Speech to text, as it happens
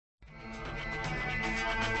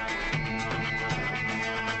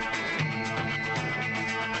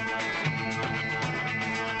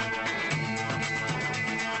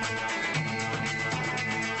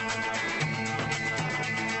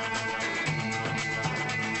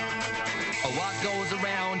What goes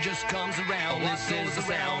around just comes around. This is the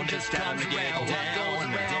sound, just time to get down. What goes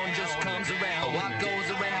around just comes around. What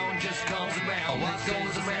goes around just comes around. What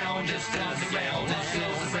goes around just comes around. What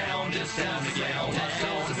goes around just comes around. What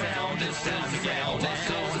goes around just comes around. What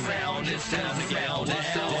goes around just comes around. What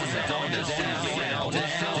goes around just comes around. What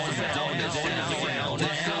goes around just comes around.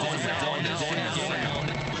 What goes around just comes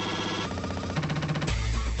around.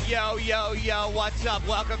 Yo, yo, yo, what's up?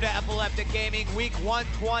 Welcome to Epileptic Gaming, Week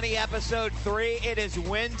 120, Episode 3. It is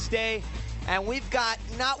Wednesday, and we've got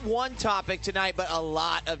not one topic tonight, but a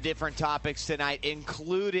lot of different topics tonight,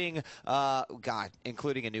 including,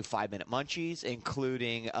 including a new 5-Minute Munchies,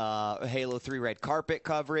 including Halo 3 red carpet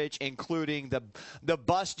coverage, including the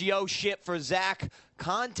Bust Yo shit for Zach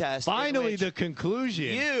Contest. Finally, the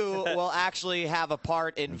conclusion. You will actually have a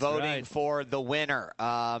part in voting for the winner.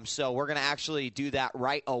 So we're going to actually do that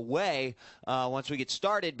right away once we get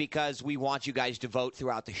started, because we want you guys to vote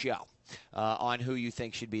throughout the show on who you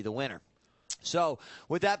think should be the winner. So,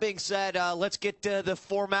 with that being said, let's get the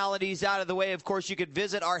formalities out of the way. Of course, you could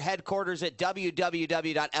visit our headquarters at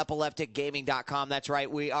www.epilepticgaming.com. That's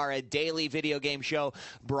right, we are a daily video game show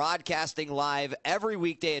broadcasting live every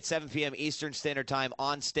weekday at 7 p.m. Eastern Standard Time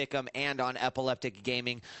on Stick'em and on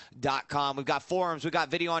epilepticgaming.com. We've got forums, we've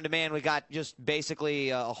got video on demand, we've got just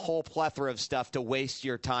basically a whole plethora of stuff to waste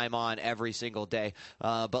your time on every single day.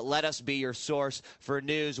 But let us be your source for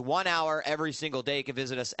news 1 hour every single day. You can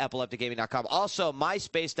visit us at epilepticgaming.com. Also,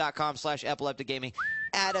 myspace.com/epilepticgaming.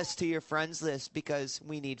 Add us to your friends list because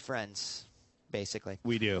we need friends, basically.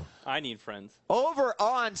 We do. I need friends. Over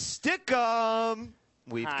on Stick'em,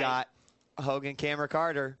 we've got Hogan Camera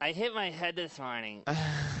Carter. I hit my head this morning.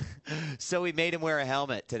 So we made him wear a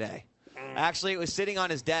helmet today. Actually, it was sitting on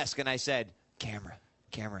his desk, and I said, Camera,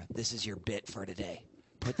 this is your bit for today.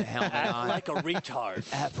 Put the helmet on. Act like a retard.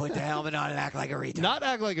 Put the helmet on and act like a retard. Not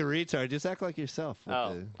act like a retard. Just act like yourself.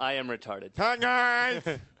 I am retarded. Hi, guys.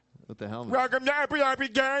 With the helmet. Welcome to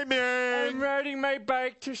Epileptic Gaming. I'm riding my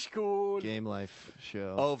bike to school. Game Life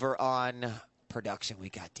show. Over on production,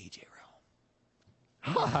 we got DJ Rowe.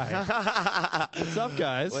 Hi. What's up,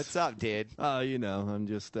 guys? What's up, dude? You know, I'm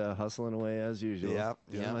just hustling away as usual. Yep.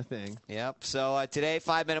 Doing my thing. Yep. So today,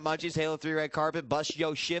 5-Minute Munchies, Halo 3 red carpet, Bust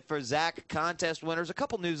Yo shit for Zach Contest winners. A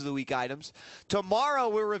couple News of the Week items. Tomorrow,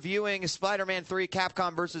 we're reviewing Spider-Man 3,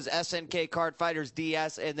 Capcom versus SNK Card Fighters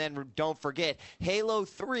DS, and then don't forget, Halo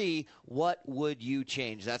 3, What Would You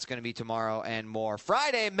Change? That's going to be tomorrow and more.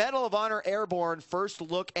 Friday, Medal of Honor Airborne, first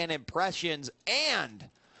look and impressions, and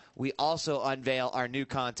we also unveil our new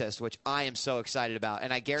contest, which I am so excited about.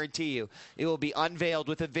 And I guarantee you, it will be unveiled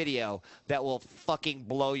with a video that will fucking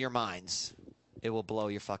blow your minds. It will blow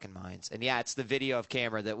your fucking minds. And yeah, it's the video of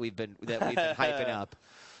camera that we've been hyping up.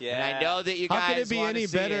 Yeah. And I know that you guys How could it be any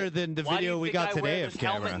better it. than the video we got today of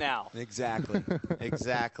camera? Now? Exactly.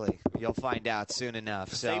 Exactly. You'll find out soon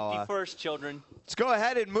enough. So, Safety first, children. Let's go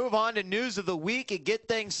ahead and move on to News of the Week and get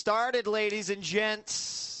things started, ladies and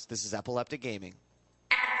gents. This is Epileptic Gaming.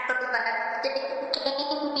 Epileptic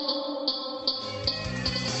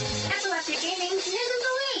Gaming News of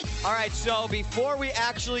the Week. All right, so before we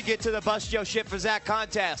actually get to the Bust Yo shit for Zach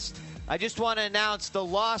contest, I just want to announce the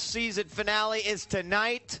Lost season finale is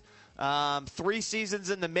tonight. 3 seasons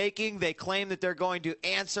in the making. They claim that they're going to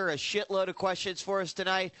answer a shitload of questions for us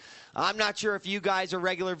tonight. I'm not sure if you guys are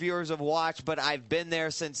regular viewers of Watch, but I've been there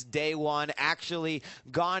since day one, actually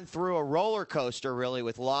gone through a roller coaster, really,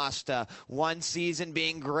 with Lost. One season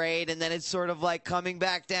being great, and then it's sort of like coming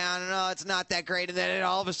back down, and it's not that great, and then it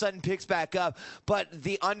all of a sudden picks back up. But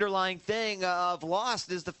the underlying thing of Lost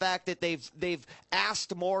is the fact that they've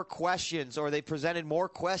asked more questions, or they presented more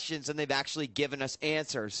questions than they've actually given us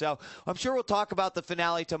answers. So I'm sure we'll talk about the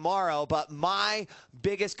finale tomorrow, but my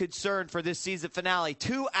biggest concern for this season finale,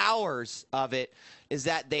 2 hours of it, is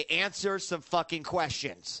that they answer some fucking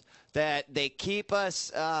questions, that they keep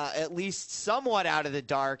us at least somewhat out of the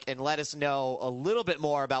dark and let us know a little bit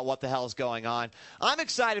more about what the hell's going on. I'm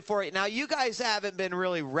excited for it. Now, you guys haven't been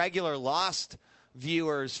really regular Lost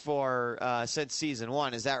viewers for since season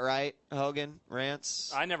 1. Is that right, Hogan,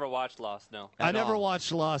 Rance? I never watched Lost, no. I never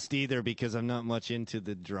watched Lost either because I'm not much into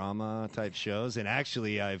the drama type shows. And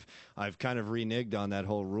actually, I've kind of reneged on that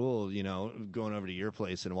whole rule, you know, going over to your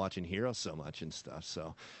place and watching Heroes so much and stuff.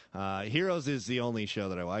 So Heroes is the only show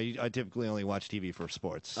that I typically only watch TV for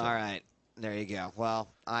sports. So. All right. There you go. Well,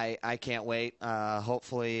 I can't wait.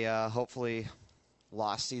 Hopefully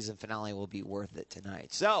lost season finale will be worth it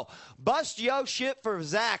tonight. So, bust yo shit for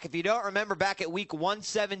Zach. If you don't remember, back at week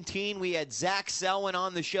 117, we had Zach Selwyn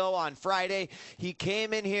on the show on Friday. He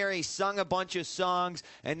came in here, he sung a bunch of songs,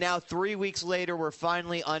 and now 3 weeks later, we're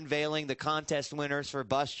finally unveiling the contest winners for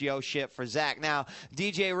bust yo shit for Zach. Now,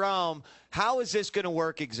 DJ Rome, how is this going to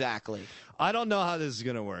work exactly? I don't know how this is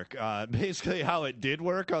going to work. Basically, how it did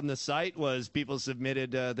work on the site was people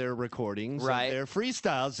submitted their recordings, right? Their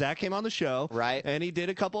freestyles. Zach came on the show, right? And he did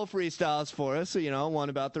a couple of freestyles for us. So, you know, one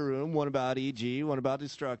about the room, one about EG, one about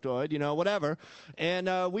Destructoid, you know, whatever. And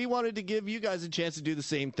we wanted to give you guys a chance to do the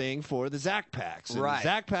same thing for the Zach packs. And right.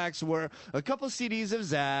 Zach packs were a couple of CDs of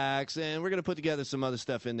Zach's, and we're going to put together some other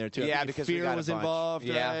stuff in there too. Yeah, because Fear was involved,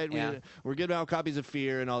 yeah, right? Yeah. We're giving out copies of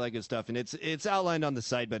Fear and all that good stuff, and it's outlined on the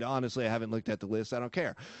site. But honestly, I haven't looked at the list. I don't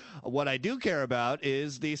care. What I do care about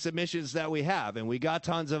is the submissions that we have, and we got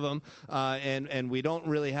tons of them, and we don't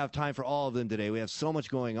really have time for all of them today. We have so much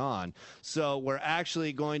going on, so we're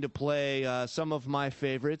actually going to play some of my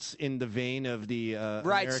favorites in the vein of the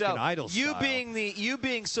American Idol style. You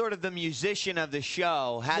being sort of the musician of the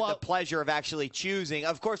show had the pleasure of actually choosing.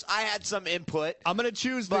 Of course, I had some input. I'm going to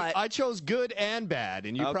choose. I chose good and bad,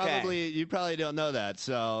 and you probably don't know that.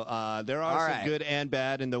 So there are some good and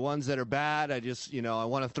bad, and the ones that are bad, I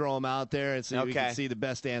want to throw them out there and so we can see the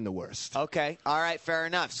best and the worst. Okay. All right. Fair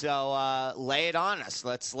enough. So lay it on us.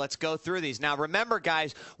 Let's go through these. Now, remember,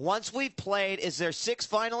 guys, once we've played, is there 6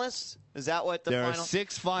 finalists? Is that what the there final? are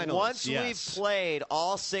 6 finalists. Once we've played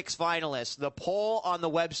all 6 finalists, the poll on the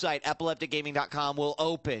website, epilepticgaming.com, will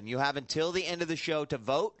open. You have until the end of the show to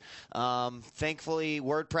vote. Thankfully,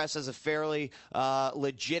 WordPress has a fairly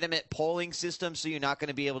legitimate polling system, so you're not going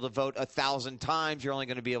to be able to vote 1,000 times. You're only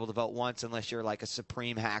going to be able to vote once unless you're like a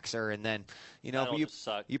supreme haxer, and then you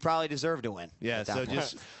probably deserve to win. Yeah, so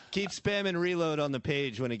just keep spamming reload on the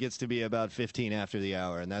page when it gets to be about 15 after the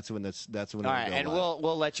hour, and that's when all right, and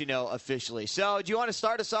we'll let you know officially. So, do you want to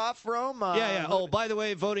start us off, Rome? Yeah. Oh, by the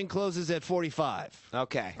way, voting closes at 45.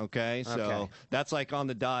 Okay. So that's like on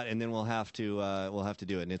the dot, and then we'll have to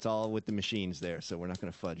do it, and it's all with the machines there, so we're not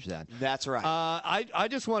going to fudge that. That's right. I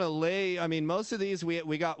just want to lay. I mean, most of these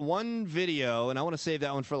we got one video, and I want to save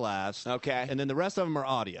that one for last. Okay. And then the rest of them are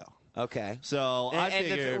audio. Okay. So I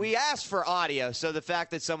figured we asked for audio, so the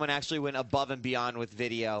fact that someone actually went above and beyond with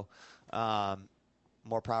video,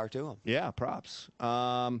 more power to them. Yeah, props.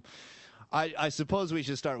 I suppose we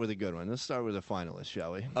should start with a good one. Let's start with a finalist,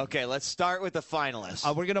 shall we? Okay, let's start with the finalists.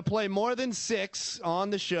 We're going to play more than 6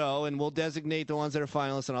 on the show, and we'll designate the ones that are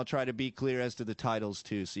finalists, and I'll try to be clear as to the titles,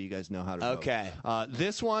 too, so you guys know how to vote. Okay.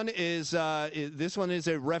 This one is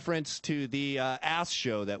a reference to the Ass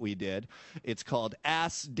show that we did. It's called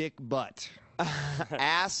Ass, Dick, Butt.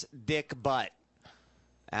 Ass, Dick, Butt.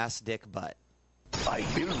 Ass, Dick, Butt. I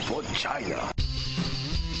built for China.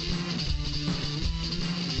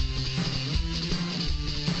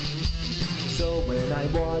 So when I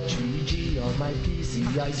watch EG on my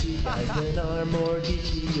PC, I see guys that are more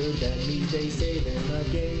geekier than me. They say they're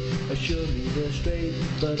not gay, assure me they're straight,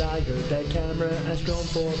 but I heard that camera has grown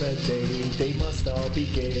for a day. They must all be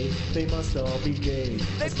gay, they must all be gay.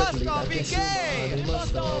 They must all be gay! They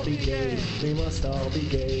must all be gay, they must all be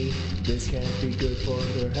gay. This can't be good for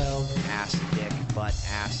their health. Ass, dick, butt,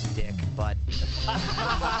 ass, dick, butt.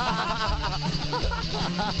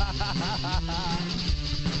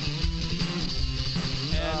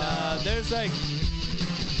 And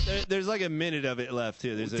there's like a minute of it left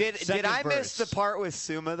too. Did I miss the part with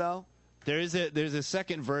Suma though? There's a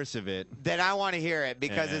second verse of it. Then I want to hear it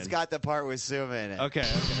because it's got the part with Suma in it. Okay.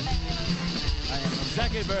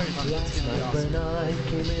 Second verse. Last night when I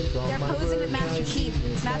came in from They're my posing work, with Master I Chief. seen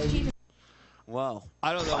this Master guy. Chief. Whoa.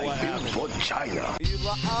 I don't know what I built happened. for China.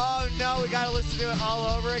 Oh no, we gotta listen to it all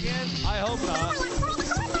over again. I hope not.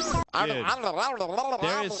 Dude,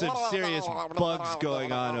 there is some serious bugs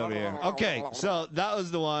going on over here. Okay, so that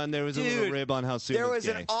was the one. There was a little rib on how Suma There was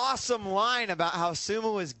gay. an awesome line about how Suma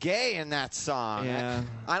was gay in that song. Yeah.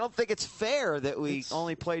 I don't think it's fair that we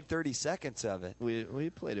only played 30 seconds of it. We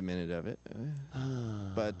played a minute of it.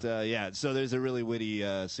 But, yeah, so there's a really witty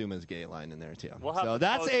Suma's gay line in there, too. So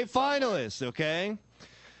that's a finalist, okay?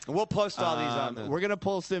 We'll post all these on the... We're going to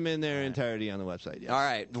post them in their entirety on the website, yes. All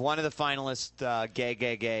right. One of the finalists,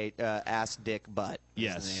 gay, ass, dick, butt.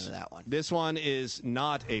 Yes. Is the name of that one. This one is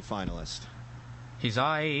not a finalist. His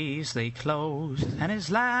eyes they closed, and his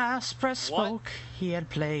last breath spoke. He had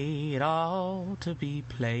played all to be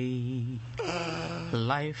played.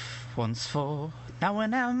 Life once full, now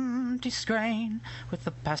an empty screen with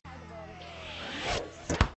the past.